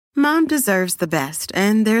Mom deserves the best,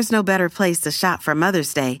 and there's no better place to shop for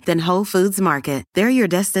Mother's Day than Whole Foods Market. They're your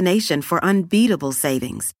destination for unbeatable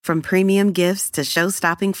savings, from premium gifts to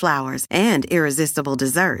show-stopping flowers and irresistible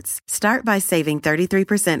desserts. Start by saving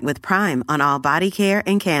 33% with Prime on all body care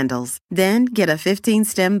and candles. Then get a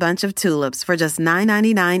 15-stem bunch of tulips for just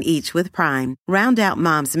 $9.99 each with Prime. Round out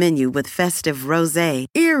Mom's menu with festive rosé,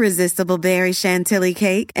 irresistible berry chantilly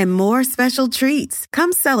cake, and more special treats.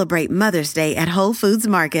 Come celebrate Mother's Day at Whole Foods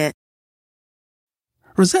Market.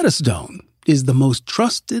 Rosetta Stone is the most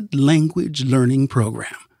trusted language learning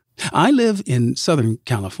program. I live in Southern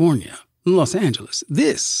California, Los Angeles.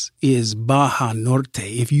 This is Baja Norte.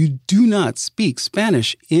 If you do not speak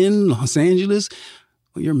Spanish in Los Angeles,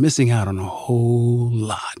 well, you're missing out on a whole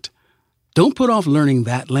lot. Don't put off learning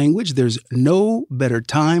that language. There's no better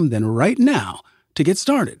time than right now to get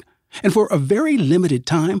started. And for a very limited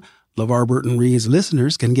time, LeVar Burton Reads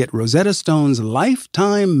listeners can get Rosetta Stone's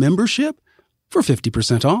lifetime membership for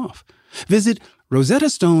 50% off. Visit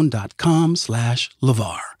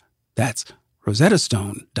rosettastone.com/LeVar. That's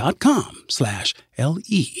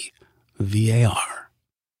rosettastone.com/LEVAR.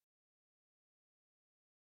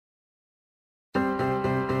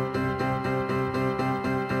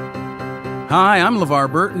 Hi, I'm LeVar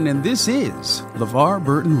Burton, and this is LeVar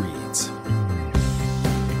Burton Reads.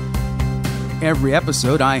 Every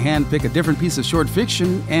episode, I handpick a different piece of short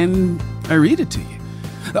fiction, and I read it to you.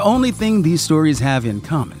 The only thing these stories have in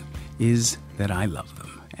common is that I love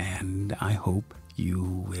them, and I hope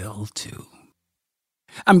you will too.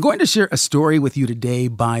 I'm going to share a story with you today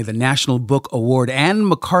by the National Book Award and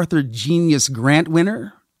MacArthur Genius Grant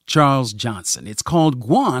winner, Charles Johnson. It's called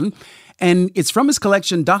Guan, and it's from his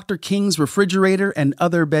collection Dr. King's Refrigerator and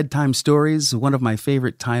Other Bedtime Stories, one of my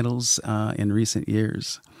favorite titles in recent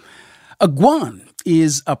years. A guan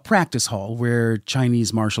is a practice hall where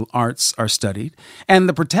Chinese martial arts are studied, and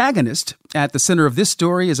the protagonist at the center of this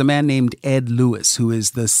story is a man named Ed Lewis, who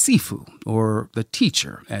is the sifu, or the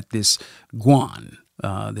teacher, at this guan,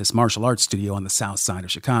 this martial arts studio on the south side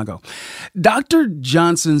of Chicago. Dr.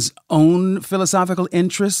 Johnson's own philosophical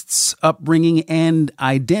interests, upbringing, and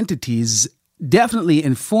identities definitely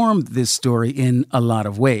informed this story in a lot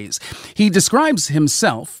of ways. He describes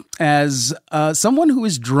himself as someone who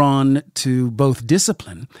is drawn to both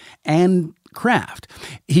discipline and craft.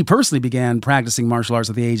 He personally began practicing martial arts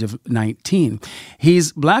at the age of 19.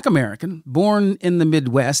 He's Black American, born in the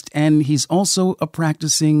Midwest, and he's also a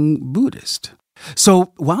practicing Buddhist.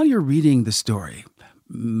 So while you're reading the story,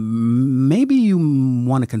 maybe you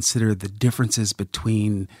want to consider the differences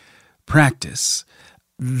between practice,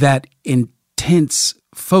 that intense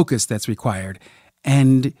focus that's required,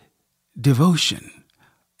 and devotion.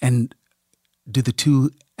 And do the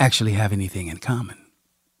two actually have anything in common?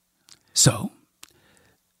 So,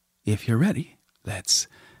 if you're ready, let's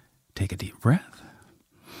take a deep breath.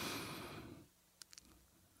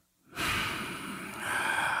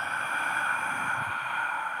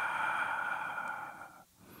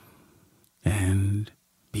 And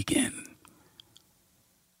begin.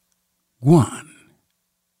 Guan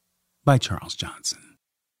by Charles Johnson.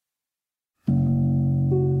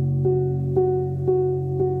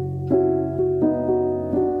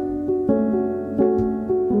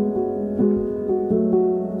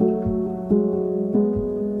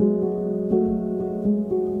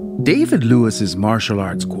 David Lewis's martial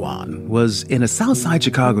arts guan was in a Southside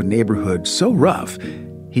Chicago neighborhood so rough,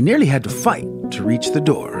 he nearly had to fight to reach the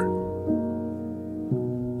door.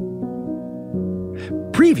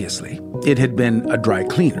 Previously, it had been a dry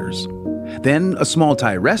cleaner's, then a small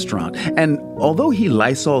Thai restaurant, and although he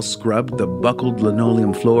Lysol scrubbed the buckled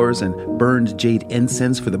linoleum floors and burned jade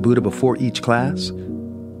incense for the Buddha before each class,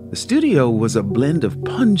 the studio was a blend of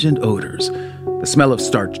pungent odors, the smell of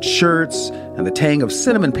starched shirts and the tang of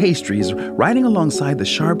cinnamon pastries riding alongside the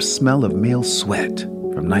sharp smell of male sweat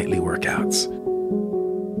from nightly workouts.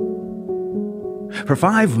 For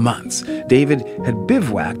 5 months, David had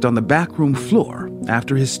bivouacked on the backroom floor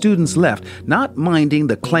after his students left, not minding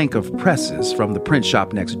the clank of presses from the print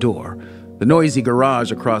shop next door, the noisy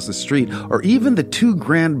garage across the street, or even the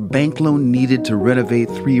 $2,000 bank loan needed to renovate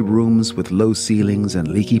 3 rooms with low ceilings and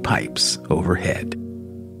leaky pipes overhead.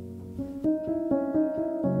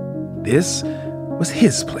 This was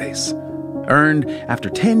his place, earned after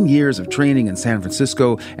 10 years of training in San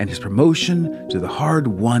Francisco and his promotion to the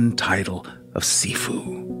hard-won title of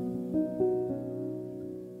Sifu.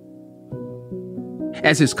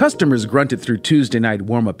 As his customers grunted through Tuesday night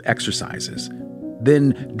warm-up exercises,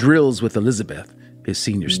 then drills with Elizabeth, his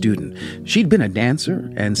senior student, she'd been a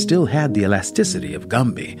dancer and still had the elasticity of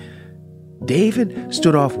Gumby. David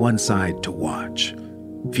stood off one side to watch,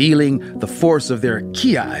 feeling the force of their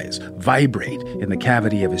ki vibrate in the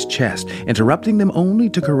cavity of his chest, interrupting them only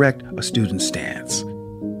to correct a student's stance.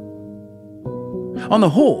 On the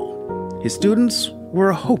whole, his students were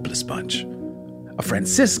a hopeless bunch, a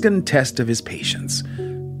Franciscan test of his patience.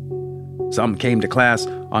 Some came to class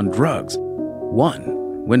on drugs.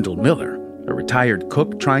 One, Wendell Miller, a retired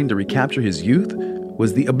cook trying to recapture his youth,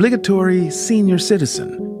 was the obligatory senior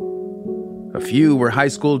citizen. A few were high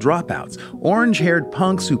school dropouts, orange-haired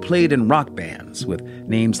punks who played in rock bands with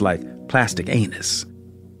names like Plastic Anus.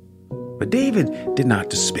 But David did not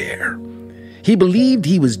despair. He believed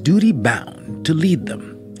he was duty-bound to lead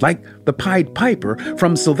them, like the Pied Piper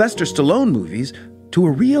from Sylvester Stallone movies, to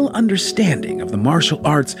a real understanding of the martial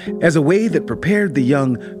arts as a way that prepared the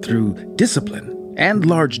young through discipline and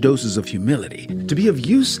large doses of humility to be of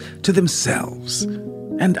use to themselves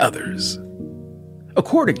and others.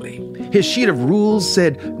 Accordingly, his sheet of rules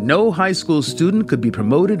said no high school student could be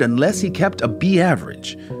promoted unless he kept a B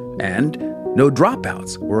average, and no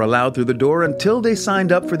dropouts were allowed through the door until they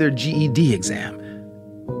signed up for their GED exam.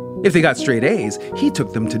 If they got straight A's, he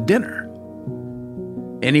took them to dinner.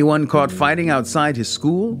 Anyone caught fighting outside his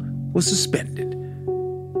school was suspended.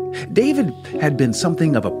 David had been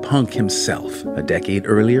something of a punk himself a decade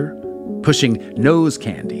earlier, pushing nose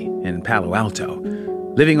candy in Palo Alto,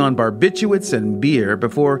 living on barbiturates and beer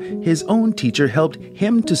before his own teacher helped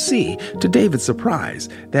him to see, to David's surprise,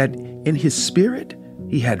 that in his spirit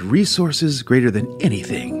he had resources greater than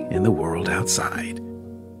anything in the world outside.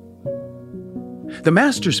 The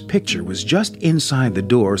master's picture was just inside the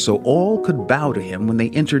door so all could bow to him when they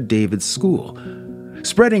entered David's school.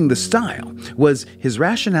 Spreading the style was his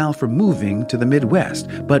rationale for moving to the Midwest,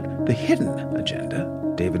 but the hidden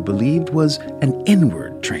agenda, David believed, was an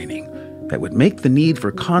inward training that would make the need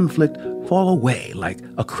for conflict fall away like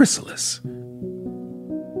a chrysalis.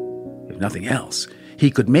 If nothing else,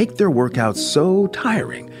 he could make their workouts so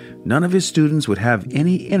tiring, none of his students would have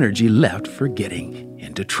any energy left for getting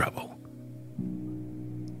into trouble.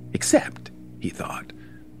 Except, he thought,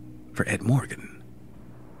 for Ed Morgan.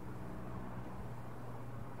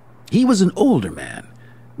 He was an older man,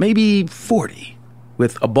 maybe 40,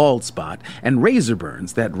 with a bald spot and razor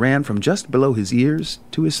burns that ran from just below his ears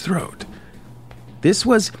to his throat. This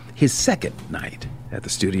was his second night at the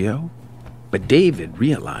studio, but David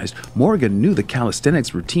realized Morgan knew the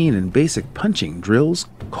calisthenics routine and basic punching drills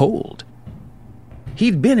cold.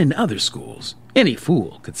 He'd been in other schools. Any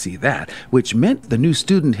fool could see that, which meant the new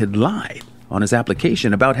student had lied on his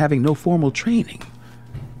application about having no formal training.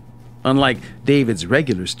 Unlike David's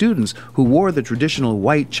regular students who wore the traditional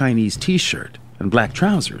white Chinese t-shirt and black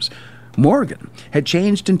trousers, Morgan had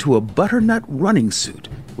changed into a butternut running suit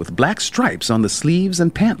with black stripes on the sleeves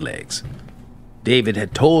and pant legs. David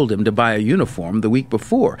had told him to buy a uniform the week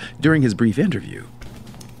before during his brief interview.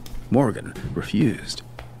 Morgan refused.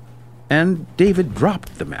 And David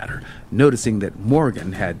dropped the matter, noticing that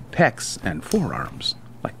Morgan had pecs and forearms,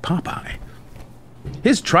 like Popeye.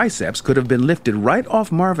 His triceps could have been lifted right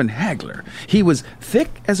off Marvin Hagler. He was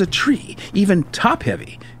thick as a tree, even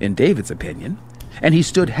top-heavy, in David's opinion, and he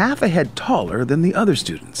stood half a head taller than the other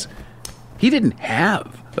students. He didn't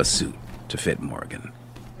have a suit to fit Morgan,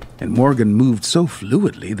 and Morgan moved so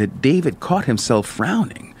fluidly that David caught himself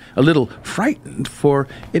frowning, a little frightened, for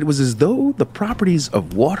it was as though the properties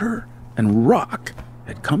of water and rock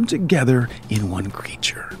had come together in one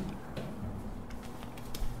creature.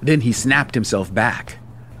 Then he snapped himself back,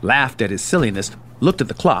 laughed at his silliness, looked at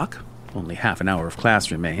the clock, only half an hour of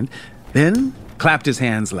class remained, then clapped his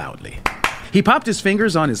hands loudly. He popped his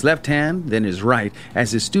fingers on his left hand, then his right,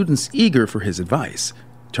 as his students, eager for his advice,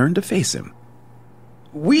 turned to face him.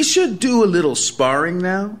 "We should do a little sparring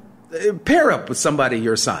now. Pair up with somebody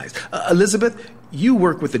your size. Elizabeth, you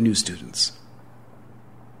work with the new students."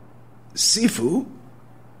 "Sifu?"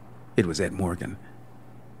 It was Ed Morgan.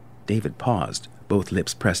 David paused, both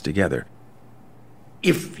lips pressed together.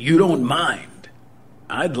 "If you don't mind,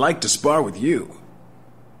 I'd like to spar with you."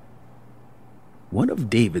 One of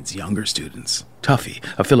David's younger students, Tuffy,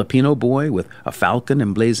 a Filipino boy with a falcon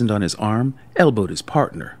emblazoned on his arm, elbowed his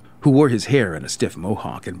partner, who wore his hair in a stiff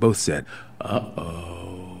mohawk, and both said,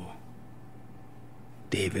 "Uh-oh."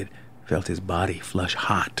 David felt his body flush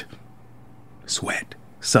hot. Sweat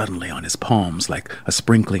suddenly on his palms like a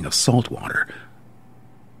sprinkling of salt water.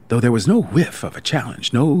 Though there was no whiff of a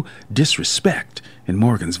challenge, no disrespect in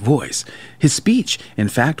Morgan's voice, his speech, in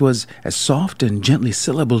fact, was as soft and gently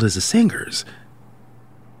syllabled as a singer's.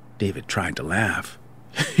 David tried to laugh.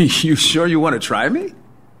 "You sure you want to try me?"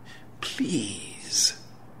 "Please."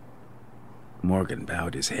 Morgan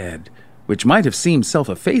bowed his head, which might have seemed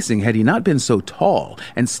self-effacing had he not been so tall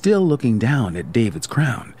and still looking down at David's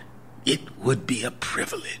crown. "It would be a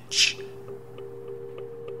privilege."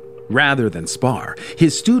 Rather than spar,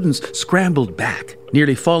 his students scrambled back,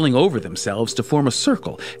 nearly falling over themselves to form a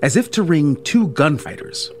circle, as if to ring two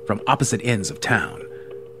gunfighters from opposite ends of town.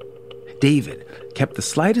 David kept the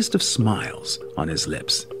slightest of smiles on his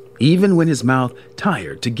lips, even when his mouth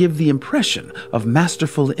tired to give the impression of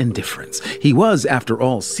masterful indifference. He was, after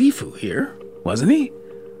all, Sifu here, wasn't he?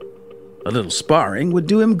 A little sparring would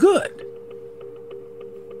do him good.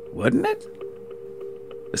 Wouldn't it?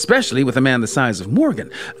 Especially with a man the size of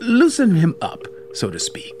Morgan. Loosen him up, so to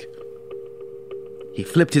speak. He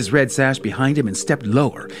flipped his red sash behind him and stepped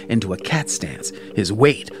lower into a cat stance, his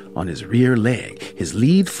weight on his rear leg, his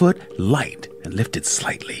lead foot light and lifted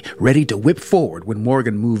slightly, ready to whip forward when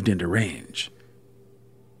Morgan moved into range.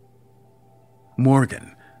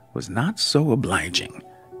 Morgan was not so obliging.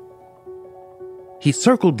 He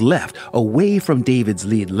circled left, away from David's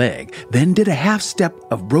lead leg, then did a half-step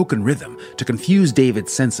of broken rhythm to confuse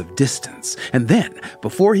David's sense of distance, and then,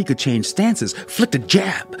 before he could change stances, flicked a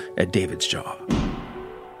jab at David's jaw.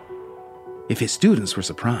 If his students were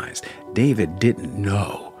surprised, David didn't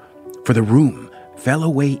know, for the room fell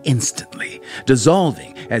away instantly,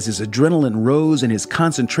 dissolving as his adrenaline rose and his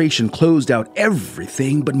concentration closed out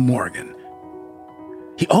everything but Morgan.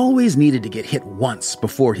 He always needed to get hit once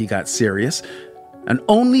before he got serious, and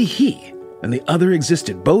only he and the other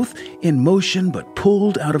existed, both in motion but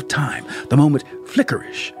pulled out of time, the moment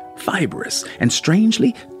flickerish, fibrous, and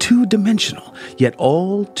strangely two-dimensional, yet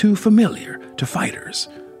all too familiar to fighters,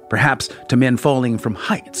 perhaps to men falling from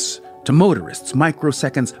heights, to motorists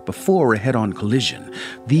microseconds before a head-on collision.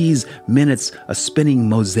 These minutes a spinning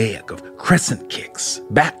mosaic of crescent kicks,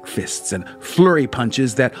 back fists, and flurry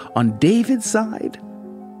punches that, on David's side,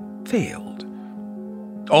 failed.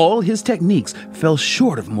 All his techniques fell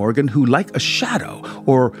short of Morgan, who, like a shadow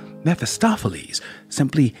or Mephistopheles,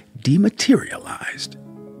 simply dematerialized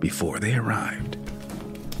before they arrived.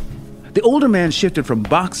 The older man shifted from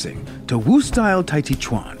boxing to Wu-style Tai Chi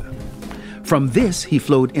Chuan. From this, he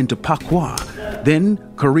flowed into Pakwa, then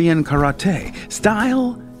Korean karate,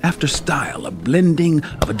 style after style, a blending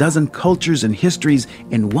of a dozen cultures and histories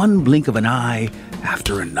in one blink of an eye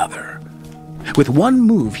after another. With one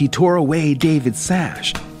move, he tore away David's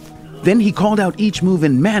sash. Then he called out each move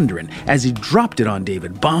in Mandarin as he dropped it on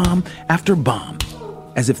David, bomb after bomb,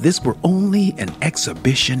 as if this were only an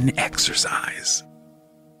exhibition exercise.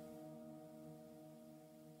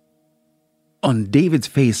 On David's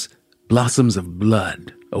face, blossoms of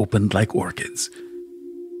blood opened like orchids.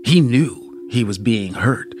 He knew he was being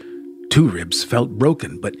hurt. Two ribs felt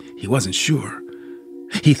broken, but he wasn't sure.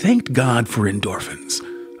 He thanked God for endorphins,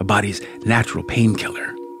 a body's natural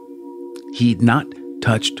painkiller. He'd not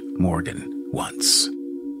touched Morgan once.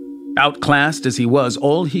 Outclassed as he was,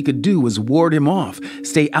 all he could do was ward him off,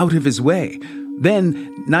 stay out of his way.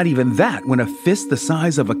 Then, not even that, when a fist the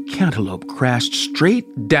size of a cantaloupe crashed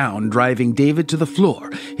straight down, driving David to the floor,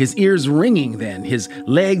 his ears ringing then, his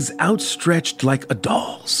legs outstretched like a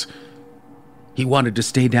doll's. He wanted to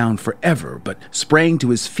stay down forever, but sprang to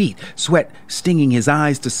his feet, sweat stinging his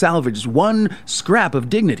eyes to salvage one scrap of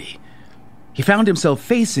dignity. He found himself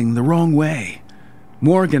facing the wrong way.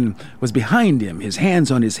 Morgan was behind him, his hands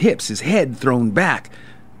on his hips, his head thrown back.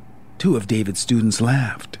 Two of David's students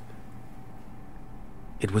laughed.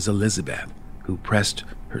 It was Elizabeth, who pressed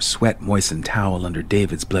her sweat-moistened towel under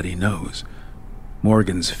David's bloody nose.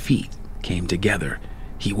 Morgan's feet came together.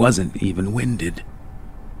 He wasn't even winded.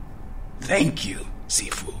 "Thank you,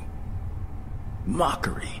 Sifu."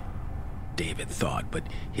 Mockery, David thought, but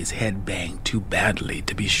his head banged too badly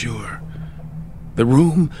to be sure. The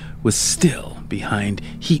room was still behind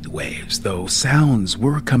heat waves, though sounds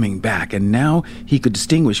were coming back, and now he could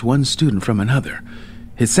distinguish one student from another.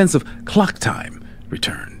 His sense of clock time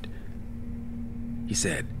returned. He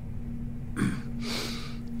said,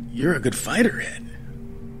 "You're a good fighter, Ed."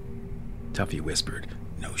 Tuffy whispered,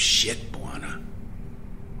 "No shit, Bwana."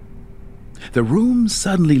 The room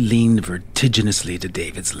suddenly leaned vertiginously to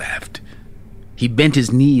David's left. He bent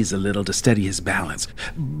his knees a little to steady his balance.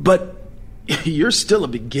 "But you're still a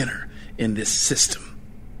beginner in this system."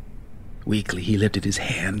 Weakly, he lifted his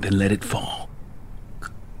hand, then let it fall.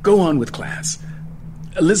 "Go on with class.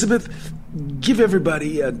 Elizabeth, give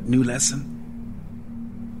everybody a new lesson."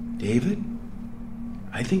 "David,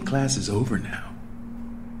 I think class is over now."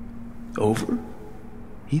 Over?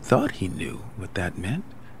 He thought he knew what that meant.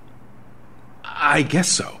 "I guess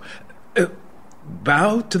so.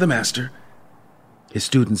 Bow to the master." His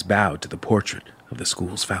students bowed to the portrait of the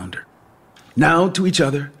school's founder. "Now to each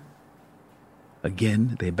other."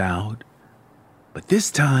 Again they bowed but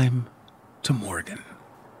this time to Morgan.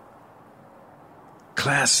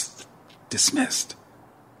 Class dismissed.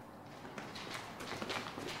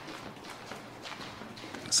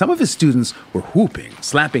 Some of his students were whooping,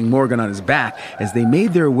 slapping Morgan on his back as they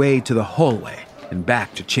made their way to the hallway and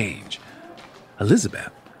back to change.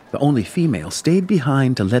 Elizabeth, the only female, stayed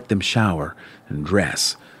behind to let them shower and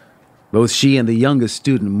dress. Both she and the youngest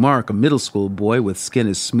student, Mark, a middle school boy with skin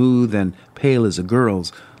as smooth and pale as a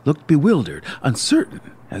girl's, looked bewildered, uncertain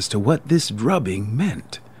as to what this drubbing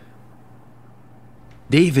meant.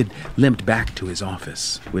 David limped back to his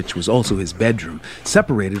office, which was also his bedroom,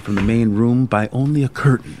 separated from the main room by only a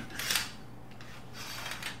curtain.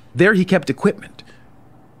 There he kept equipment,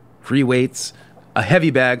 free weights, a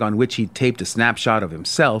heavy bag on which he taped a snapshot of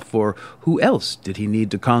himself, for who else did he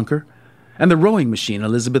need to conquer? And the rowing machine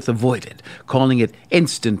Elizabeth avoided, calling it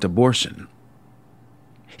instant abortion.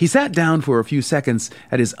 He sat down for a few seconds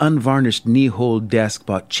at his unvarnished knee-hole desk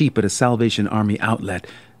bought cheap at a Salvation Army outlet,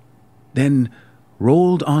 then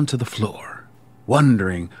rolled onto the floor,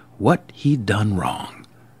 wondering what he'd done wrong.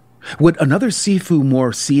 Would another Sifu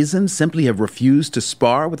more seasoned simply have refused to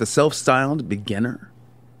spar with a self-styled beginner?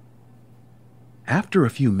 After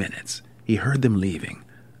a few minutes, he heard them leaving,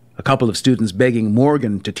 a couple of students begging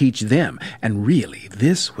Morgan to teach them, and really,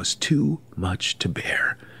 this was too much to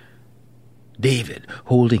bear. David,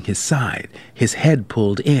 holding his side, his head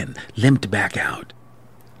pulled in, limped back out.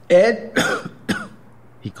 "Ed,"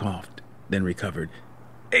 he coughed, then recovered.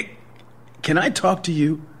 "Hey, can I talk to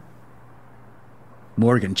you?"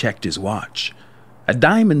 Morgan checked his watch, a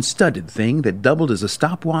diamond-studded thing that doubled as a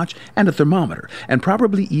stopwatch and a thermometer, and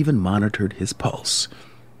probably even monitored his pulse.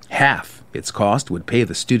 Half its cost would pay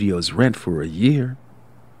the studio's rent for a year.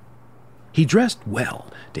 He dressed well,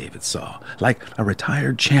 David saw, like a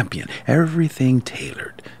retired champion, everything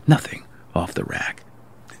tailored, nothing off the rack.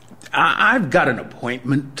 I've got an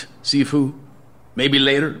appointment, Sifu. Maybe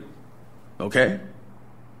later, okay?"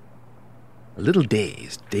 A little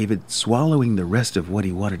dazed, David, swallowing the rest of what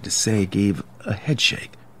he wanted to say, gave a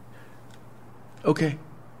headshake. "Okay."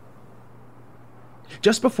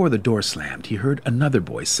 Just before the door slammed, he heard another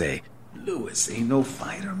boy say, "Lewis ain't no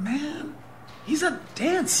fighter, man. He's a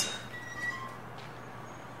dancer."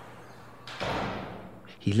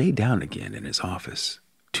 He lay down again in his office,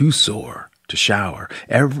 too sore to shower,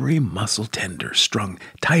 every muscle tender, strung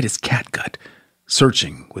tight as catgut,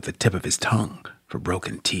 searching with the tip of his tongue for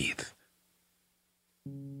broken teeth.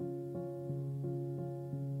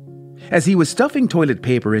 As he was stuffing toilet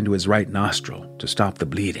paper into his right nostril to stop the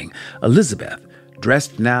bleeding, Elizabeth,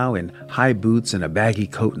 dressed now in high boots and a baggy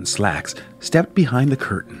coat and slacks, stepped behind the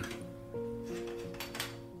curtain.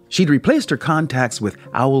 She'd replaced her contacts with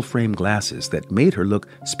owl-frame glasses that made her look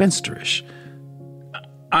spensterish.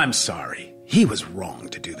 "I'm sorry. He was wrong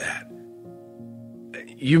to do that."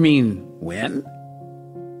 "You mean when?"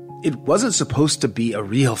 "It wasn't supposed to be a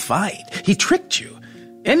real fight. He tricked you.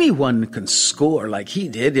 Anyone can score like he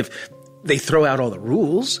did if they throw out all the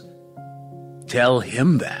rules." "Tell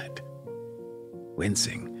him that."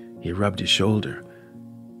 Wincing, he rubbed his shoulder.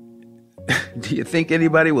 "Do you think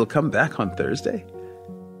anybody will come back on Thursday?"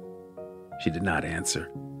 She did not answer.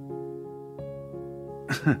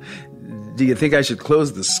 "Do you think I should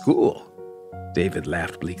close the school?" David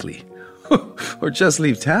laughed bleakly. "Or just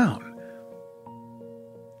leave town?"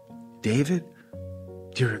 "David,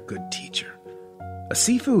 you're a good teacher. A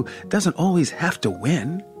Sifu doesn't always have to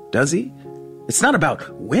win, does he? It's not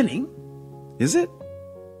about winning, is it?"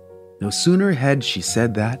 No sooner had she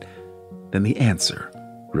said that than the answer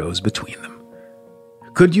rose between them.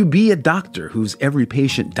 Could you be a doctor whose every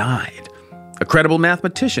patient died? A credible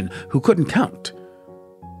mathematician who couldn't count?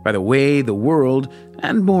 By the way the world,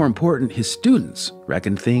 and more important, his students,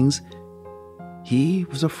 reckoned things, he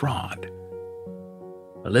was a fraud.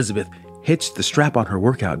 Elizabeth hitched the strap on her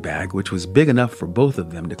workout bag, which was big enough for both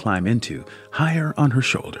of them to climb into, higher on her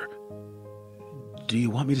shoulder. "Do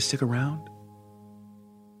you want me to stick around?"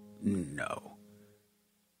 "No."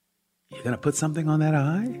 "You gonna put something on that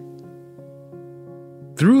eye?"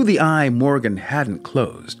 Through the eye Morgan hadn't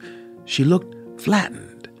closed, she looked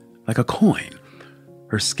flattened, like a coin.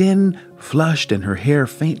 Her skin flushed and her hair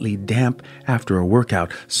faintly damp after a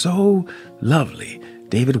workout, so lovely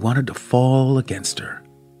David wanted to fall against her,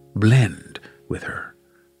 blend with her,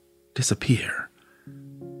 disappear.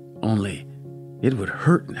 Only it would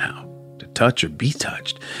hurt now to touch or be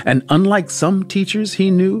touched, and unlike some teachers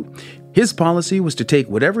he knew, his policy was to take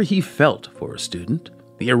whatever he felt for a student,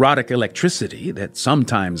 the erotic electricity that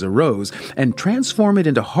sometimes arose, and transform it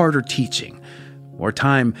into harder teaching, more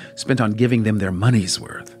time spent on giving them their money's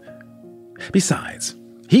worth. Besides,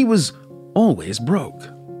 he was always broke.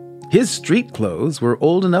 His street clothes were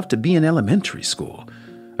old enough to be in elementary school.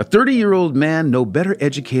 A 30-year-old man no better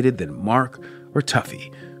educated than Mark or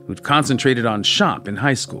Tuffy, who'd concentrated on shop in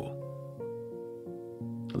high school.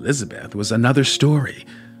 Elizabeth was another story.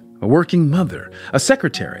 A working mother, a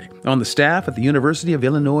secretary on the staff at the University of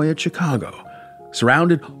Illinois at Chicago,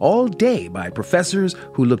 surrounded all day by professors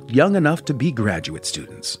who looked young enough to be graduate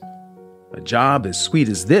students. A job as sweet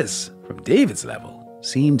as this, from David's level,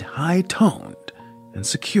 seemed high-toned and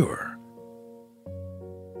secure.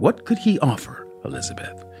 What could he offer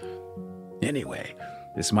Elizabeth? Anyway,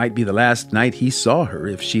 this might be the last night he saw her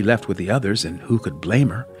if she left with the others, and who could blame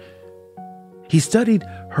her? He studied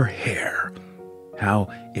her hair, how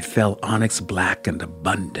it fell onyx black and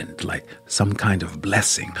abundant like some kind of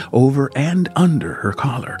blessing over and under her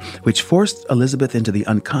collar, which forced Elizabeth into the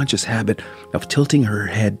unconscious habit of tilting her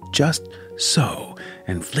head just so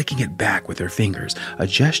and flicking it back with her fingers, a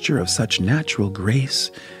gesture of such natural grace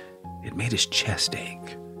it made his chest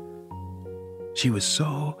ache. She was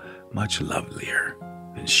so much lovelier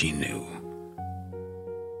than she knew.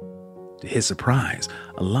 To his surprise,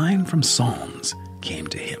 a line from Psalms came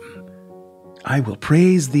to him. I will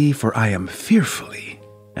praise thee, for I am fearfully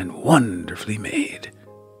and wonderfully made.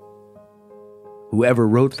 Whoever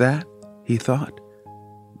wrote that, he thought,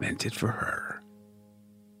 meant it for her.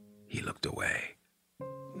 He looked away.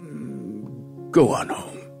 Go on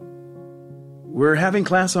home. We're having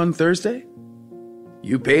class on Thursday?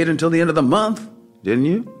 You paid until the end of the month, didn't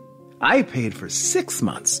you? I paid for 6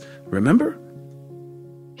 months, remember?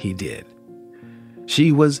 He did.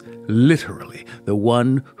 She was literally the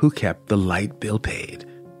one who kept the light bill paid.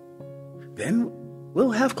 Then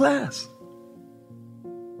we'll have class.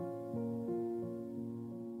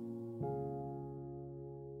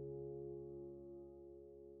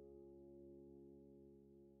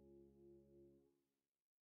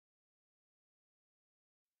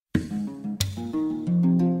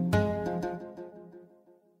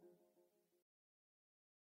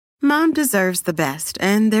 Mom deserves the best,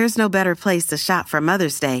 and there's no better place to shop for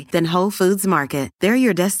Mother's Day than Whole Foods Market. They're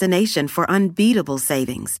your destination for unbeatable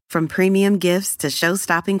savings, from premium gifts to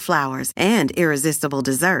show-stopping flowers and irresistible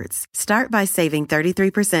desserts. Start by saving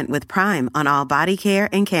 33% with Prime on all body care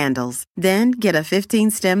and candles. Then get a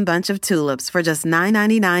 15-stem bunch of tulips for just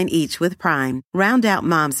 $9.99 each with Prime. Round out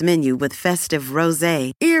Mom's menu with festive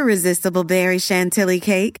rosé, irresistible berry chantilly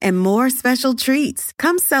cake, and more special treats.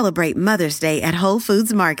 Come celebrate Mother's Day at Whole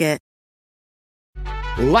Foods Market.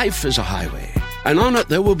 Life is a highway, and on it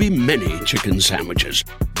there will be many chicken sandwiches.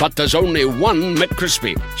 But there's only one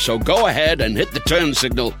McCrispy. So go ahead and hit the turn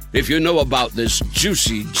signal if you know about this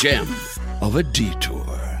juicy gem of a detour.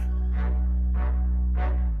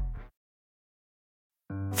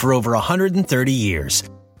 For over 130 years,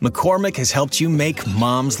 McCormick has helped you make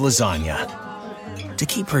Mom's lasagna to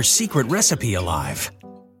keep her secret recipe alive.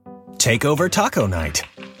 Take over taco night.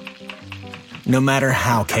 No matter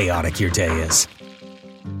how chaotic your day is.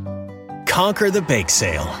 Conquer the bake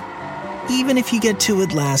sale, even if you get to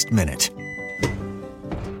it last minute.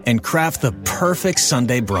 And craft the perfect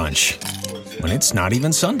Sunday brunch when it's not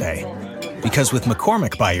even Sunday. Because with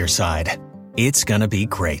McCormick by your side, it's gonna be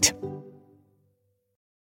great.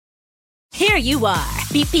 Here you are,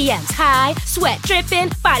 BPMs high, sweat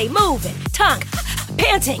dripping, body moving, tongue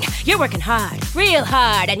panting. You're working hard, real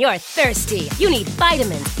hard, and you're thirsty. You need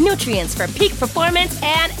vitamins, nutrients for peak performance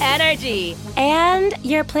and energy. And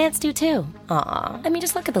your plants do too. Aw, I mean,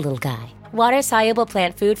 just look at the little guy. Water-soluble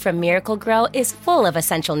plant food from Miracle Grow is full of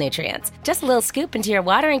essential nutrients. Just a little scoop into your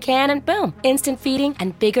watering can and boom, instant feeding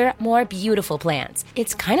and bigger, more beautiful plants.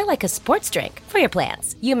 It's kind of like a sports drink for your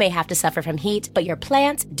plants. You may have to suffer from heat, but your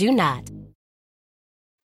plants do not.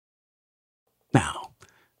 Now,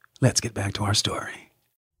 let's get back to our story.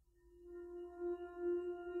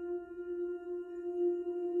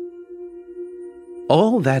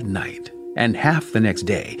 All that night and half the next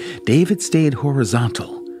day, David stayed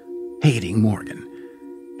horizontal, hating Morgan,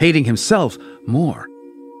 hating himself more.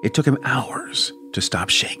 It took him hours to stop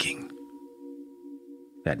shaking.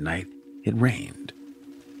 That night, it rained.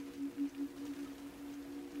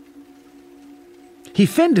 He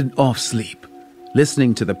fended off sleep,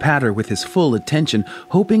 listening to the patter with his full attention,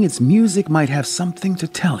 hoping its music might have something to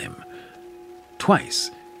tell him.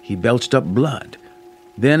 Twice, he belched up blood,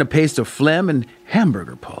 then a paste of phlegm and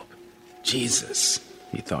hamburger pulp. Jesus,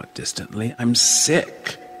 he thought distantly, I'm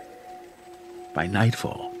sick. By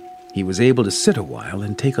nightfall, he was able to sit a while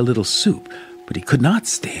and take a little soup, but he could not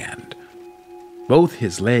stand. Both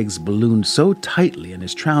his legs ballooned so tightly in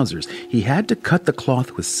his trousers, he had to cut the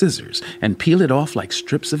cloth with scissors and peel it off like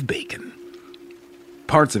strips of bacon.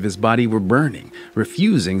 Parts of his body were burning,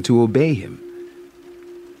 refusing to obey him.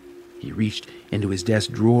 He reached into his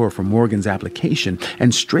desk drawer for Morgan's application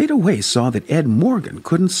and straight away saw that Ed Morgan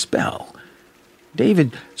couldn't spell.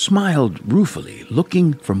 David smiled ruefully,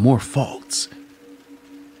 looking for more faults.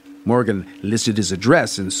 Morgan listed his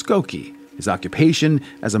address in Skokie, his occupation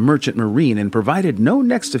as a merchant marine, and provided no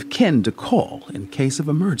next of kin to call in case of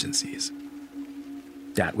emergencies.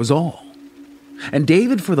 That was all. And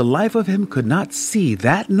David, for the life of him, could not see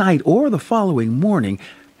that night or the following morning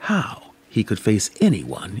how he could face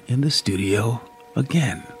anyone in the studio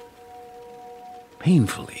again.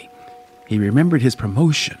 Painfully, he remembered his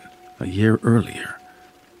promotion a year earlier.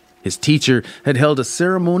 His teacher had held a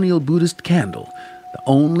ceremonial Buddhist candle, the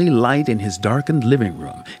only light in his darkened living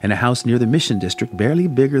room in a house near the Mission District barely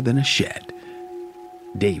bigger than a shed.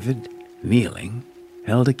 David, kneeling,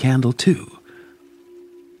 held a candle too.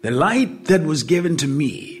 "The light that was given to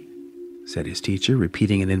me," said his teacher,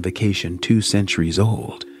 repeating an invocation 2 centuries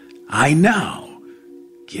old, "I now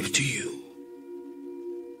give to you."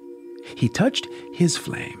 He touched his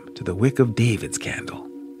flame to the wick of David's candle,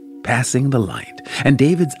 passing the light, and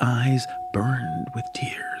David's eyes burned with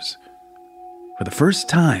tears. For the first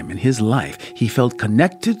time in his life, he felt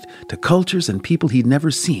connected to cultures and people he'd never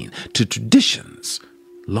seen, to traditions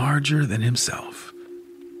larger than himself.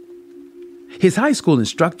 His high school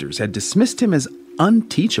instructors had dismissed him as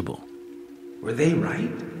unteachable. Were they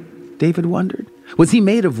right? David wondered. Was he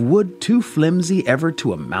made of wood too flimsy ever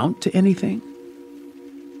to amount to anything?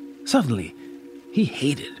 Suddenly, he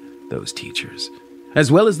hated those teachers,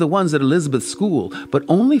 as well as the ones at Elizabeth School, but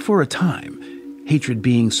only for a time, hatred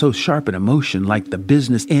being so sharp an emotion like the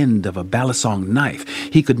business end of a balisong knife.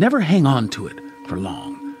 He could never hang on to it for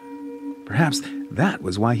long. Perhaps that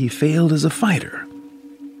was why he failed as a fighter.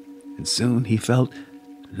 And soon he felt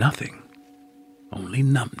nothing, only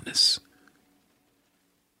numbness.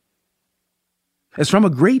 As from a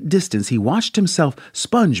great distance he watched himself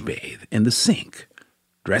sponge bathe in the sink,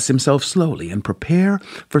 dress himself slowly, and prepare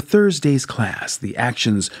for Thursday's class, the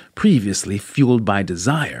actions previously fueled by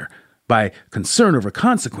desire, by concern over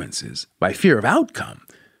consequences, by fear of outcome,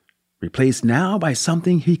 replaced now by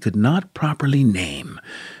something he could not properly name,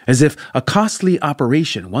 as if a costly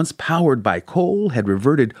operation once powered by coal had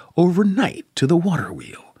reverted overnight to the water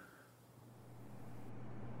wheel.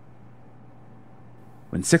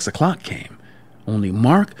 When 6 o'clock came, only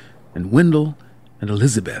Mark and Wendell and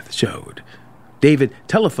Elizabeth showed. David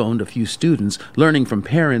telephoned a few students, learning from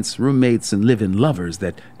parents, roommates, and live-in lovers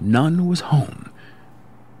that none was home.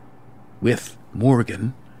 With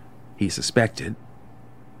Morgan, he suspected.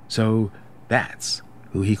 So that's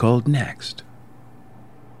who he called next.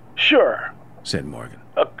 "Sure," said Morgan.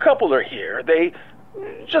 "A couple are here. They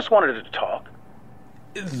just wanted to talk."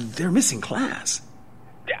 "They're missing class."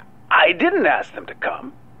 "I didn't ask them to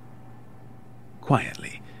come."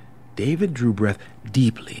 Quietly, David drew breath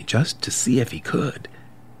deeply just to see if he could.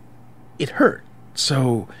 It hurt,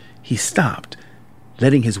 so he stopped,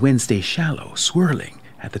 letting his wind stay shallow, swirling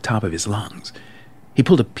at the top of his lungs. He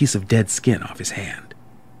pulled a piece of dead skin off his hand.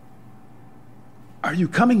 "Are you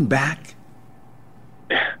coming back?"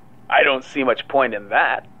 "I don't see much point in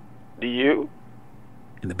that. Do you?"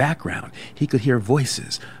 In the background, he could hear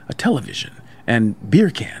voices, a television, and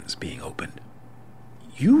beer cans being opened.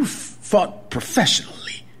 "You've fought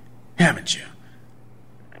professionally, haven't you?"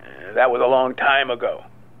 "That was a long time ago.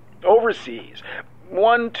 Overseas.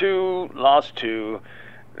 Won 2, lost 2,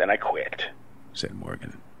 then I quit," said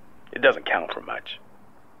Morgan. "It doesn't count for much."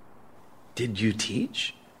 "Did you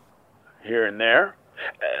teach?" "Here and there.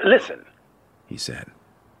 Listen," he said.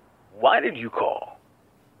 "Why did you call?"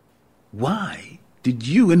 "Why did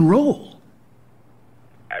you enroll?"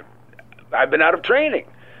 I've been out of training.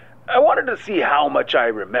 I wanted to see how much I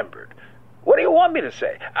remembered. What do you want me to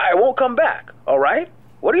say? I won't come back, all right?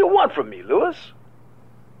 What do you want from me, Lewis?"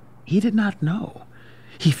 He did not know.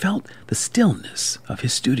 He felt the stillness of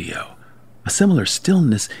his studio, a similar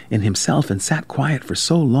stillness in himself, and sat quiet for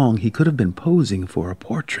so long he could have been posing for a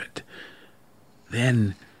portrait.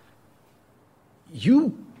 Then,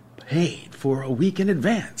 "You paid for a week in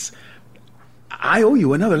advance. I owe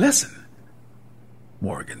you another lesson."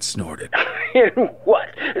 Morgan snorted. "In what?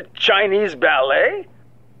 Chinese ballet?"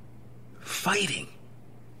 "Fighting,"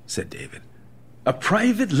 said David. "A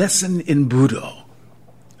private lesson in Budo.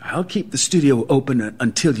 I'll keep the studio open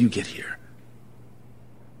until you get here."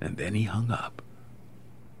 And then he hung up.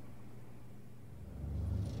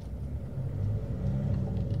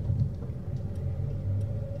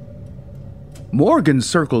 Morgan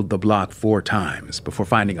circled the block 4 times before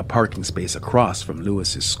finding a parking space across from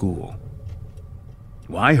Lewis's school.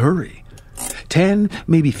 Why hurry? 10,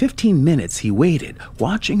 maybe 15 minutes he waited,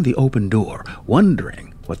 watching the open door,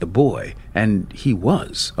 wondering what the boy, and he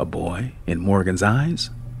was a boy in Morgan's eyes,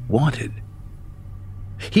 wanted.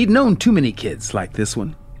 He'd known too many kids like this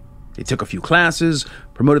one. They took a few classes,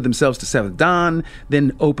 promoted themselves to 7th Dan,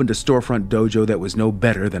 then opened a storefront dojo that was no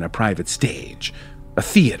better than a private stage, a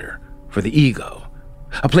theater for the ego,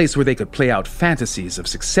 a place where they could play out fantasies of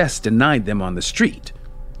success denied them on the street,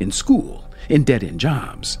 in school, in dead-end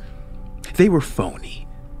jobs. They were phony,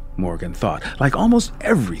 Morgan thought, like almost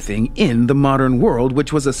everything in the modern world,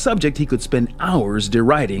 which was a subject he could spend hours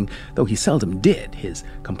deriding, though he seldom did, his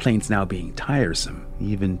complaints now being tiresome,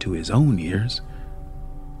 even to his own ears.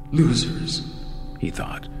 Losers, he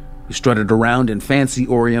thought, who strutted around in fancy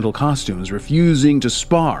oriental costumes, refusing to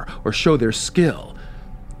spar or show their skill.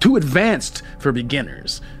 Too advanced for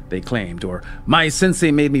beginners, they claimed, or my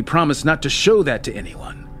sensei made me promise not to show that to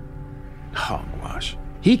anyone. Hogwash.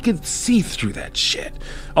 He could see through that shit.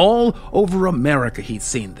 All over America he'd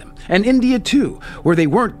seen them, and India too, where they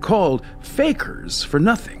weren't called fakers for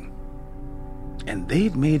nothing. And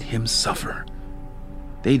they'd made him suffer.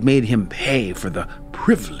 They'd made him pay for the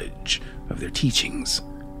privilege of their teachings.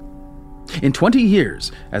 In 20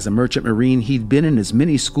 years as a merchant marine, he'd been in as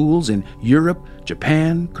many schools in Europe,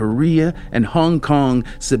 Japan, Korea, and Hong Kong,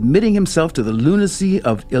 submitting himself to the lunacy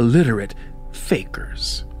of illiterate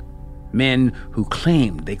fakers. Men who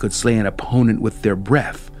claimed they could slay an opponent with their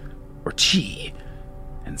breath or chi,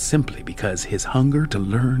 and simply because his hunger to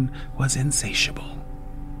learn was insatiable.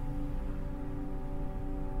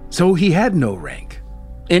 So he had no rank,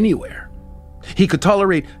 anywhere. He could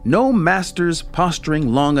tolerate no master's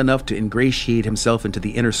posturing long enough to ingratiate himself into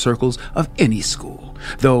the inner circles of any school,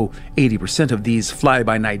 though 80% of these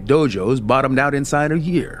fly-by-night dojos bottomed out inside a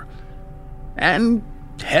year. And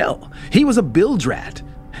hell, he was a bilge rat,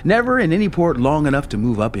 never in any port long enough to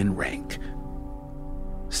move up in rank.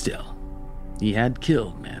 Still, he had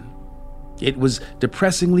killed men. It was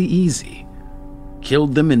depressingly easy.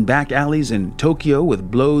 Killed them in back alleys in Tokyo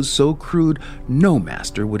with blows so crude no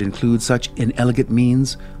master would include such inelegant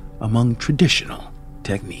means among traditional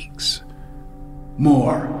techniques.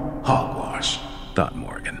 More hogwash, thought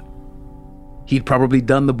Morgan. He'd probably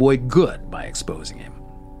done the boy good by exposing him.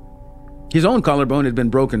 His own collarbone had been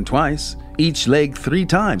broken twice, each leg 3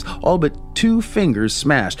 times, all but 2 fingers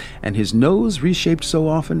smashed, and his nose reshaped so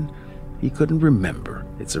often he couldn't remember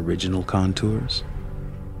its original contours.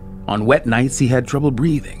 On wet nights he had trouble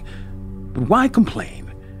breathing, but why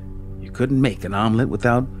complain? You couldn't make an omelet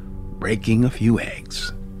without breaking a few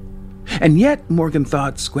eggs. And yet, Morgan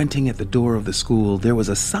thought, squinting at the door of the school, there was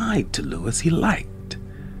a side to Lewis he liked.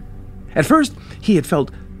 At first, he had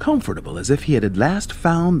felt comfortable, as if he had at last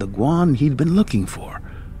found the Guan he'd been looking for.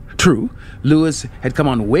 True, Lewis had come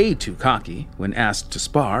on way too cocky when asked to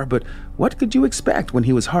spar, but what could you expect when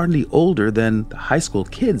he was hardly older than the high school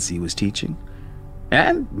kids he was teaching?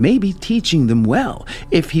 And maybe teaching them well,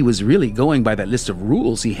 if he was really going by that list of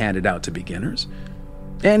rules he handed out to beginners.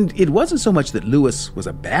 And it wasn't so much that Lewis was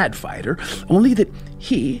a bad fighter, only that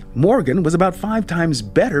he, Morgan, was about 5 times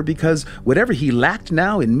better because whatever he lacked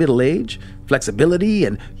now in middle age, flexibility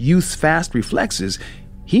and youth's fast reflexes,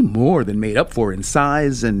 he more than made up for in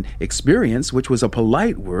size and experience, which was a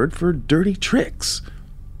polite word for dirty tricks.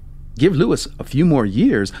 Give Lewis a few more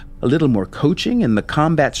years, a little more coaching in the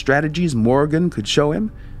combat strategies Morgan could show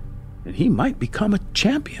him, and he might become a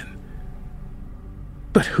champion.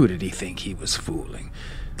 But who did he think he was fooling?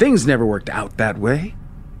 Things never worked out that way.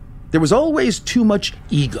 There was always too much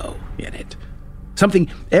ego in it. Something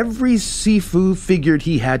every Sifu figured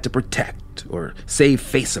he had to protect or save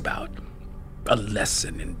face about. A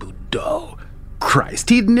lesson in Budo. Christ,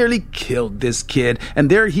 he'd nearly killed this kid, and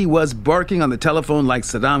there he was barking on the telephone like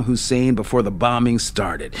Saddam Hussein before the bombing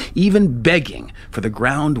started, even begging for the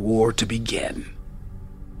ground war to begin.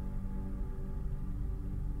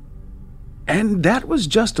 And that was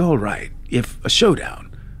just all right if a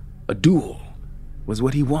showdown, a duel, was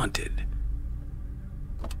what he wanted.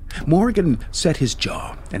 Morgan set his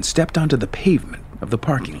jaw and stepped onto the pavement of the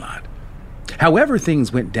parking lot. However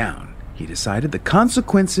things went down, he decided the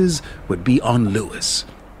consequences would be on Lewis.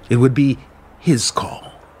 It would be his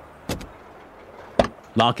call.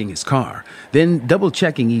 Locking his car, then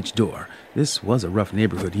double-checking each door. This was a rough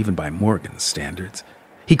neighborhood even by Morgan's standards.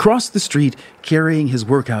 He crossed the street, carrying his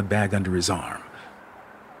workout bag under his arm.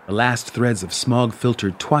 The last threads of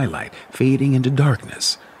smog-filtered twilight fading into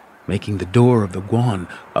darkness, making the door of the Guan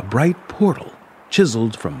a bright portal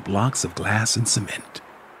chiseled from blocks of glass and cement.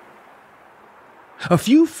 A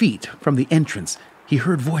few feet from the entrance, he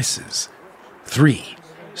heard voices. 3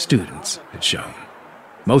 students had shown.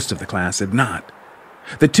 Most of the class had not.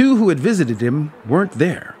 The 2 who had visited him weren't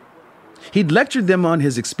there. He'd lectured them on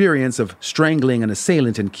his experience of strangling an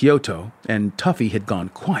assailant in Kyoto, and Tuffy had gone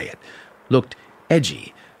quiet, looked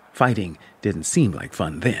edgy. Fighting didn't seem like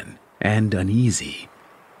fun then, and uneasy.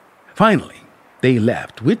 Finally, they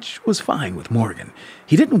left, which was fine with Morgan.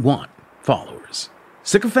 He didn't want followers.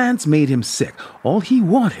 Sycophants made him sick. All he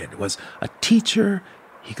wanted was a teacher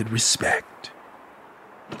he could respect.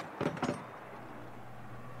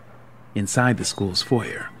 Inside the school's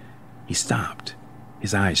foyer, he stopped,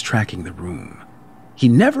 his eyes tracking the room. He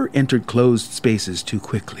never entered closed spaces too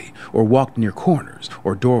quickly, or walked near corners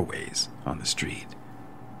or doorways on the street.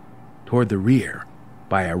 Toward the rear,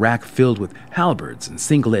 by a rack filled with halberds and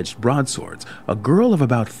single-edged broadswords, a girl of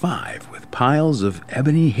about 5, with piles of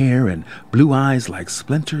ebony hair and blue eyes like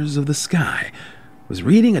splinters of the sky, was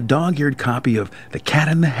reading a dog-eared copy of The Cat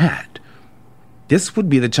in the Hat. This would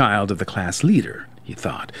be the child of the class leader, he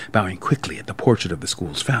thought, bowing quickly at the portrait of the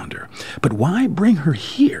school's founder. But why bring her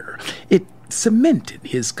here? It cemented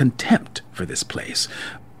his contempt for this place.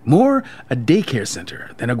 More a daycare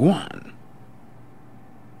center than a guan.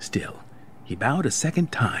 Still, he bowed a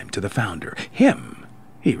second time to the founder. Him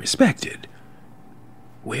he respected.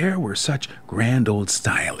 Where were such grand old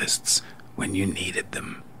stylists when you needed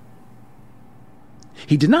them?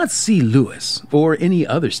 He did not see Lewis or any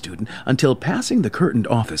other student until, passing the curtained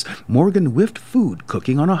office, Morgan whiffed food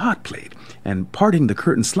cooking on a hot plate, and parting the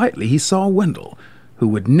curtain slightly, he saw Wendell, who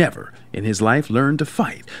would never in his life learn to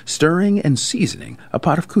fight, stirring and seasoning a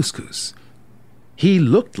pot of couscous. He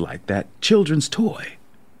looked like that children's toy,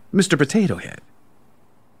 Mr. Potato Head.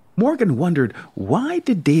 Morgan wondered, why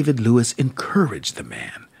did David Lewis encourage the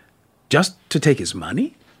man? Just to take his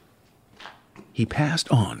money? He passed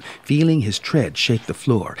on, feeling his tread shake the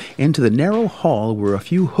floor, into the narrow hall where a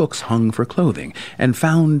few hooks hung for clothing, and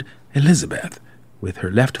found Elizabeth, with her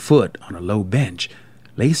left foot on a low bench,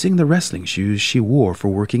 lacing the wrestling shoes she wore for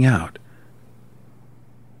working out.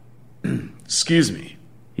 "Excuse me,"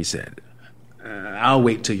 he said. "I'll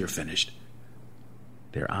wait till you're finished."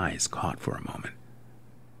 Their eyes caught for a moment.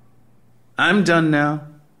 "I'm done now."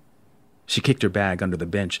 She kicked her bag under the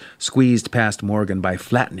bench, squeezed past Morgan by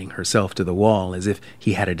flattening herself to the wall as if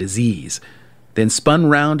he had a disease, then spun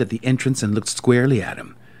round at the entrance and looked squarely at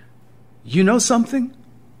him. "You know something?"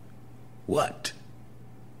 "What?"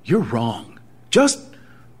 "You're wrong. Just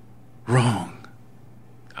wrong."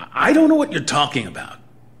 "I don't know what you're talking about."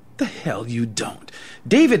 "The hell you don't.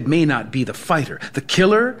 David may not be the fighter, the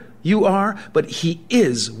killer you are, but he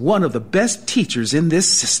is one of the best teachers in this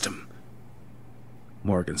system."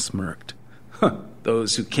 Morgan smirked.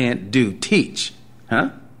 "Those who can't do teach,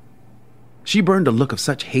 huh?" She burned a look of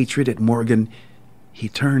such hatred at Morgan, he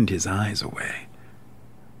turned his eyes away.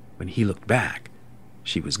 When he looked back,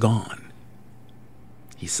 she was gone.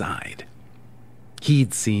 He sighed.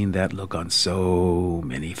 He'd seen that look on so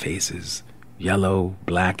many faces, yellow,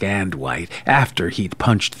 black, and white, after he'd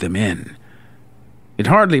punched them in. It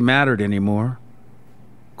hardly mattered anymore.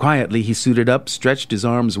 Quietly, he suited up, stretched his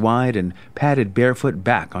arms wide, and padded barefoot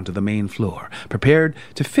back onto the main floor, prepared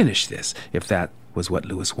to finish this if that was what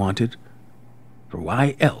Lewis wanted. For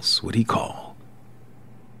why else would he call?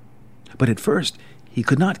 But at first, he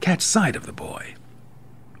could not catch sight of the boy.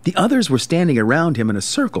 The others were standing around him in a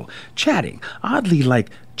circle, chatting, oddly like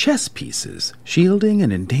chess pieces, shielding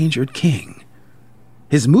an endangered king.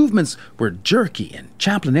 His movements were jerky and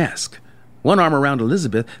Chaplin-esque. One arm around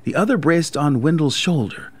Elizabeth, the other braced on Wendell's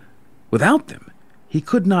shoulder. Without them, he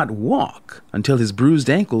could not walk until his bruised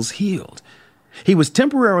ankles healed. He was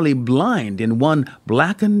temporarily blind in one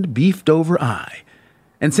blackened, beefed-over eye.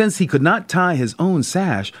 And since he could not tie his own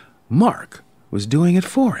sash, Mark was doing it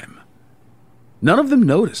for him. None of them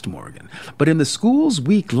noticed Morgan, but in the school's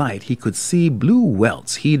weak light he could see blue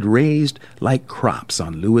welts he'd raised like crops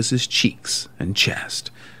on Lewis's cheeks and chest.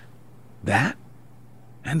 That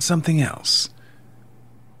and something else.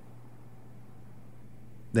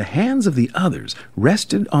 The hands of the others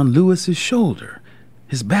rested on Lewis's shoulder,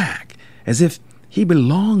 his back, as if he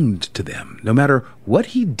belonged to them, no matter what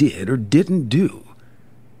he did or didn't do.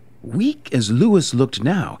 Weak as Lewis looked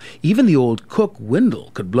now, even the old cook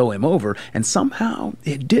Wendell could blow him over, and somehow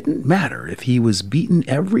it didn't matter if he was beaten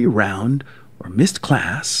every round or missed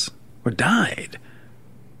class or died.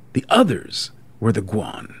 The others were the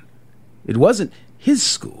guan. It wasn't his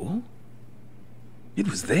school. It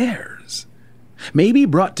was theirs. Maybe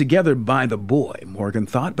brought together by the boy, Morgan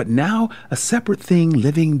thought, but now a separate thing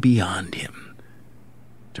living beyond him.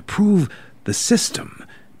 To prove the system,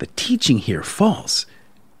 the teaching here false,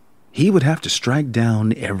 he would have to strike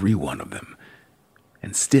down every one of them.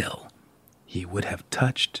 And still, he would have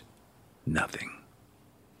touched nothing.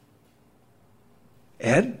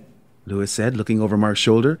 "Ed," Lewis said, looking over Mark's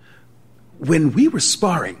shoulder, When we were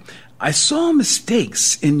sparring, I saw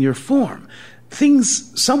mistakes in your form.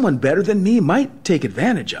 Things someone better than me might take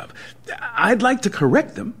advantage of. I'd like to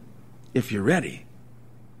correct them, if you're ready.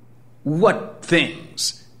 What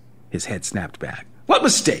things? His head snapped back. What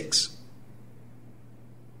mistakes?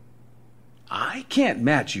 I can't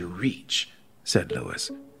match your reach, said Lewis.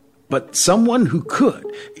 But someone who could.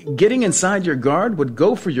 Getting inside your guard would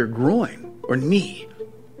go for your groin or knee.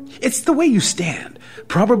 It's the way you stand.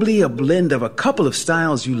 Probably a blend of a couple of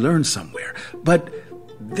styles you learned somewhere. But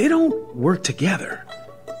they don't work together.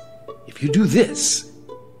 If you do this,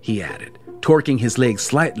 he added, torquing his leg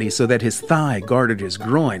slightly so that his thigh guarded his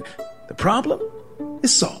groin, the problem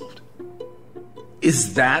is solved.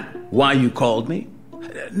 Is that why you called me?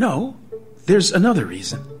 No, there's another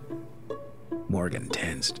reason. Morgan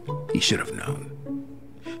tensed. He should have known.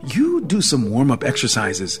 You do some warm-up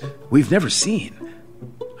exercises we've never seen.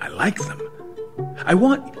 I like them. I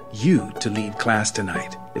want you to lead class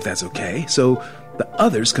tonight, if that's okay, so the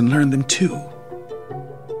others can learn them too.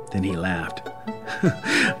 Then he laughed.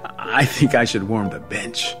 I think I should warm the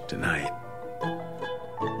bench tonight.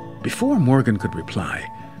 Before Morgan could reply,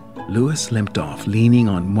 Lewis limped off, leaning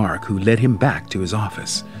on Mark, who led him back to his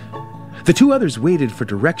office. The two others waited for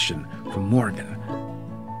direction from Morgan.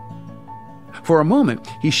 For a moment,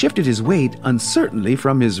 he shifted his weight uncertainly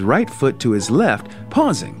from his right foot to his left,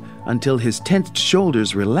 pausing until his tensed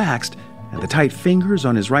shoulders relaxed and the tight fingers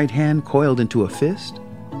on his right hand, coiled into a fist,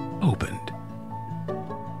 opened.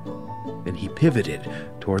 Then he pivoted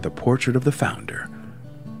toward the portrait of the founder.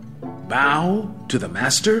 Bow to the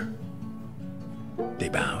master? They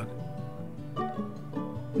bowed.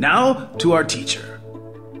 Now to our teacher.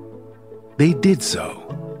 They did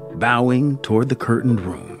so, bowing toward the curtained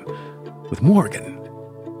room, with Morgan,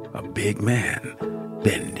 a big man,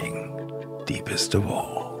 bending deepest of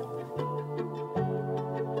all.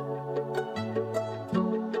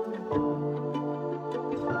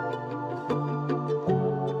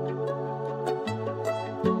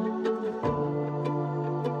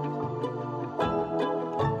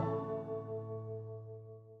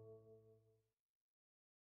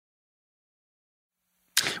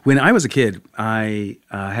 When I was a kid, I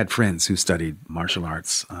had friends who studied martial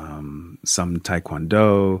arts, some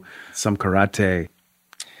taekwondo, some karate.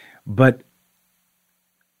 But,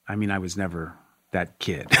 I mean, I was never that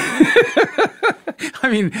kid. I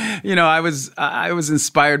mean, you know, I was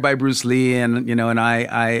inspired by Bruce Lee, and you know, and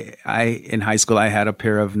I in high school I had a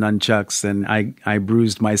pair of nunchucks, and I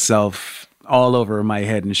bruised myself all over my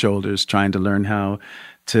head and shoulders trying to learn how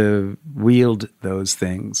to wield those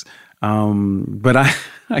things. But I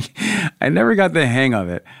never got the hang of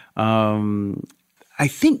it. I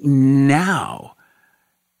think now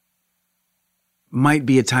might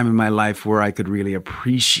be a time in my life where I could really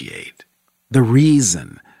appreciate the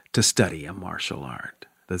reason to study a martial art,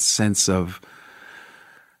 the sense of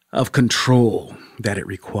control that it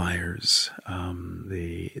requires,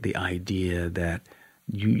 the idea that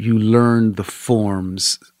you learn the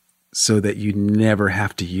forms so that you never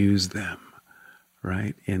have to use them.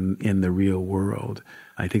 Right, in the real world.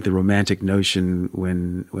 I think the romantic notion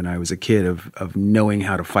when I was a kid of knowing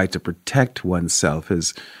how to fight to protect oneself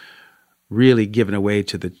has really given away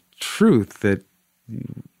to the truth that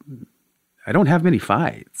I don't have many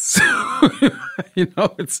fights. You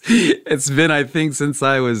know, it's been, I think, since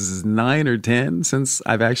I was 9 or 10 since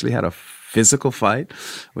I've actually had a physical fight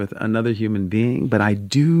with another human being. But I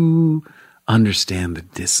do understand the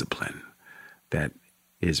discipline that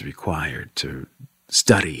is required to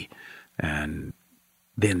study and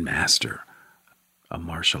then master a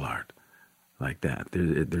martial art like that.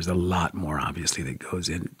 There's a lot more, obviously, that goes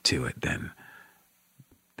into it than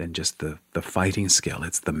just the fighting skill.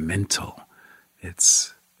 It's the mental.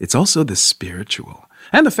 It's also the spiritual.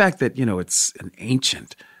 And the fact that, you know, it's an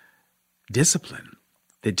ancient discipline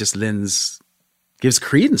that just gives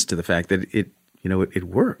credence to the fact that it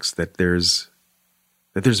works, that there's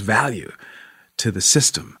value to the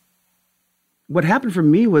system. What happened for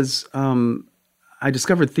me was I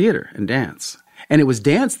discovered theater and dance, and it was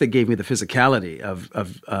dance that gave me the physicality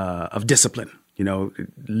of discipline. You know,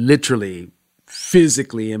 literally,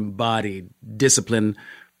 physically embodied discipline,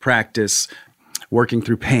 practice, working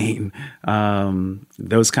through pain.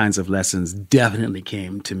 Those kinds of lessons definitely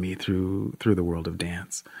came to me through the world of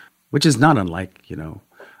dance, which is not unlike the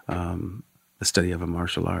study of a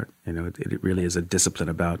martial art. You know, it really is a discipline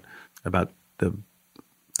about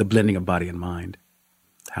the blending of body and mind,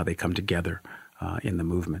 how they come together in the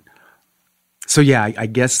movement. So yeah, I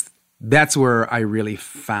guess that's where I really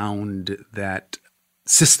found that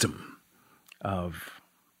system of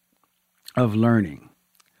learning.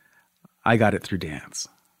 I got it through dance.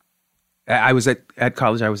 I was at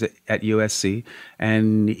college. I was at USC,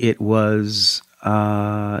 and it was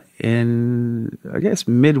in, I guess,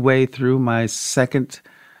 midway through my second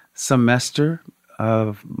semester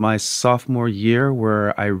of my sophomore year,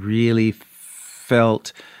 where I really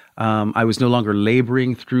felt I was no longer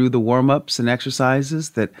laboring through the warm-ups and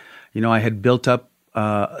exercises, that, I had built up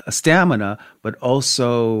a stamina, but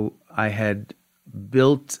also I had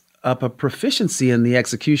built up a proficiency in the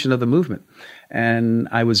execution of the movement. And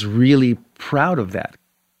I was really proud of that.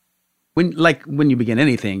 When you begin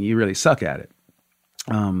anything, you really suck at it.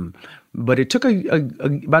 But it took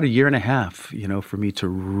about a year and a half, for me to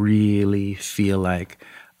really feel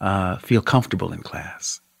comfortable in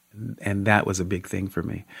class. And that was a big thing for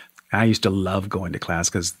me. I used to love going to class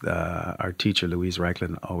because our teacher, Louise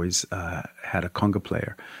Reichlin, always had a conga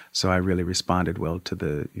player. So I really responded well to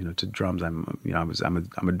to drums. I'm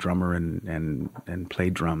a drummer and play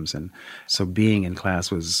drums. And so being in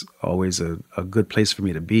class was always a good place for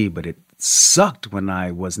me to be, but it sucked when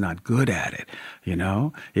I was not good at it.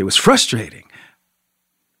 It was frustrating.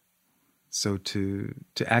 So to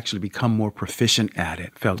actually become more proficient at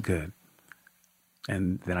it felt good.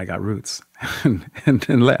 And then I got Roots and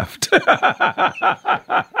then left.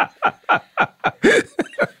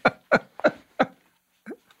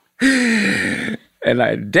 And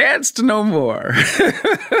I danced no more.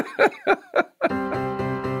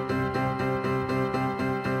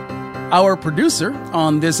 Our producer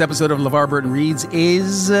on this episode of LeVar Burton Reads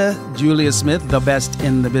is Julia Smith, the best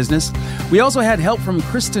in the business. We also had help from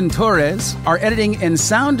Kristen Torres. Our editing and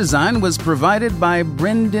sound design was provided by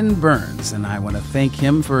Brendan Burns, and I want to thank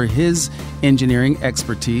him for his engineering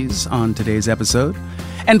expertise on today's episode.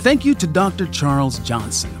 And thank you to Dr. Charles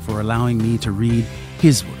Johnson for allowing me to read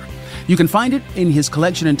his work. You can find it in his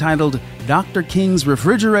collection entitled Dr. King's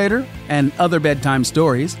Refrigerator and Other Bedtime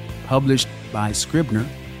Stories, published by Scribner.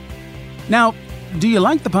 Now, do you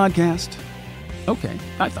like the podcast? Okay,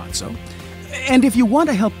 I thought so. And if you want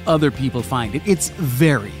to help other people find it, it's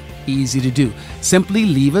very easy to do. Simply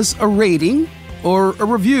leave us a rating or a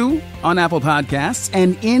review on Apple Podcasts,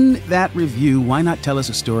 and in that review, why not tell us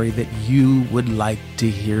a story that you would like to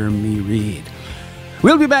hear me read?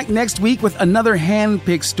 We'll be back next week with another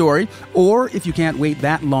hand-picked story, or if you can't wait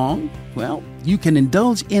that long, well, you can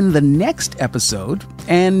indulge in the next episode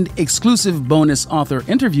and exclusive bonus author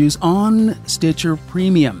interviews on Stitcher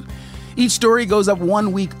Premium. Each story goes up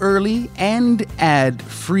 1 week early and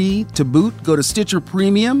ad-free to boot. Go to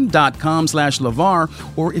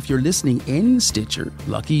StitcherPremium.com/LeVar, or if you're listening in Stitcher,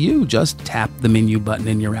 lucky you, just tap the menu button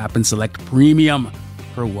in your app and select Premium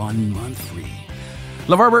for 1 month free.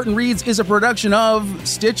 LeVar Burton Reads is a production of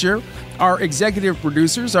Stitcher. Our executive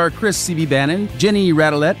producers are Chris C.B. Bannon, Jenny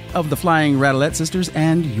Radelet of the Flying Radelet Sisters,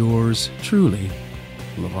 and yours truly,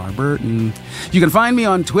 LeVar Burton. You can find me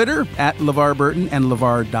on Twitter at LeVar Burton and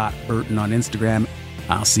LeVar.Burton on Instagram.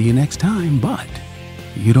 I'll see you next time, but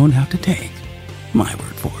you don't have to take my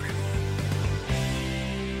word for it.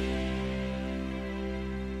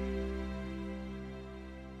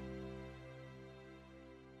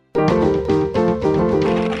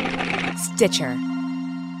 Stitcher.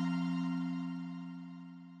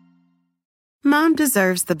 Mom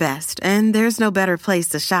deserves the best, and there's no better place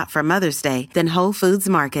to shop for Mother's Day than Whole Foods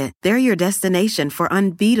Market. They're your destination for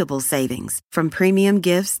unbeatable savings, from premium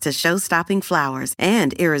gifts to show-stopping flowers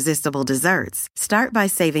and irresistible desserts. Start by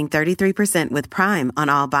saving 33% with Prime on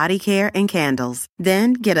all body care and candles.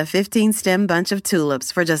 Then get a 15-stem bunch of tulips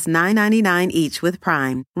for just $9.99 each with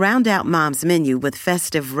Prime. Round out Mom's menu with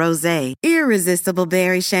festive rosé, irresistible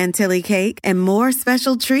berry chantilly cake, and more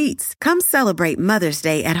special treats. Come celebrate Mother's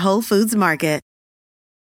Day at Whole Foods Market.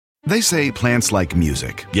 They say plants like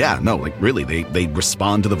music. Yeah, no, like really, they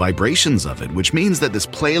respond to the vibrations of it, which means that this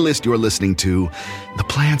playlist you're listening to, the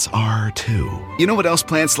plants are too. You know what else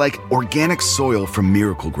plants like? Organic soil from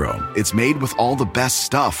Miracle-Gro. It's made with all the best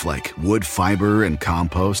stuff like wood fiber and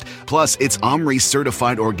compost. Plus, it's OMRI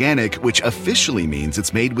certified organic, which officially means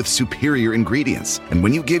it's made with superior ingredients. And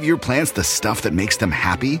when you give your plants the stuff that makes them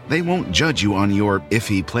happy, they won't judge you on your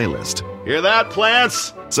iffy playlist. Hear that,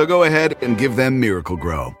 plants? So go ahead and give them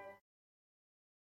Miracle-Gro.